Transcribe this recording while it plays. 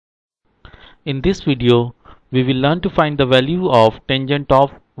In this video, we will learn to find the value of tangent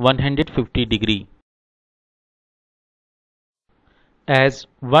of 150 degree. As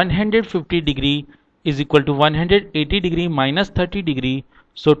 150 degree is equal to 180 degree minus 30 degree,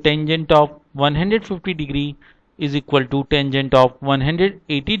 so tangent of 150 degree is equal to tangent of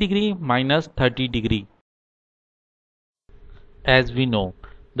 180 degree minus 30 degree. As we know,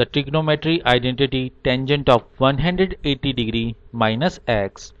 the trigonometry identity tangent of 180 degree minus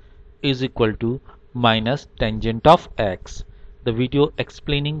x is equal to minus tangent of x. The video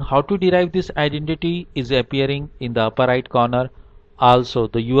explaining how to derive this identity is appearing in the upper right corner. Also,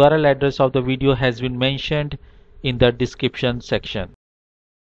 the URL address of the video has been mentioned in the description section.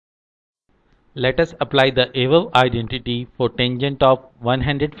 Let us apply the above identity for tangent of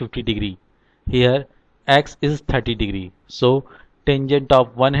 150 degree. Here x is 30 degree. So tangent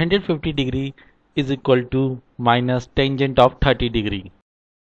of 150 degree is equal to minus tangent of 30 degree.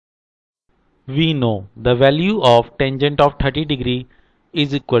 We know the value of tangent of 30 degree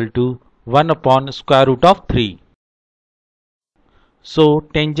is equal to 1 upon square root of 3. So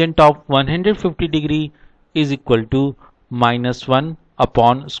tangent of 150 degree is equal to minus 1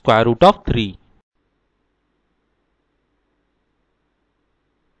 upon square root of 3.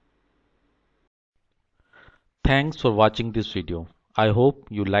 Thanks for watching this video. I hope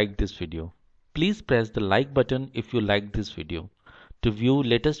you liked this video. Please press the like button if you liked this video. To view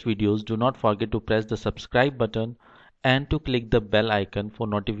latest videos, do not forget to press the subscribe button and to click the bell icon for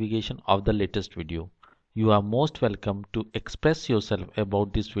notification of the latest video. You are most welcome to express yourself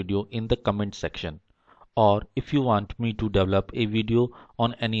about this video in the comment section, or if you want me to develop a video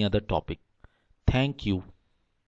on any other topic. Thank you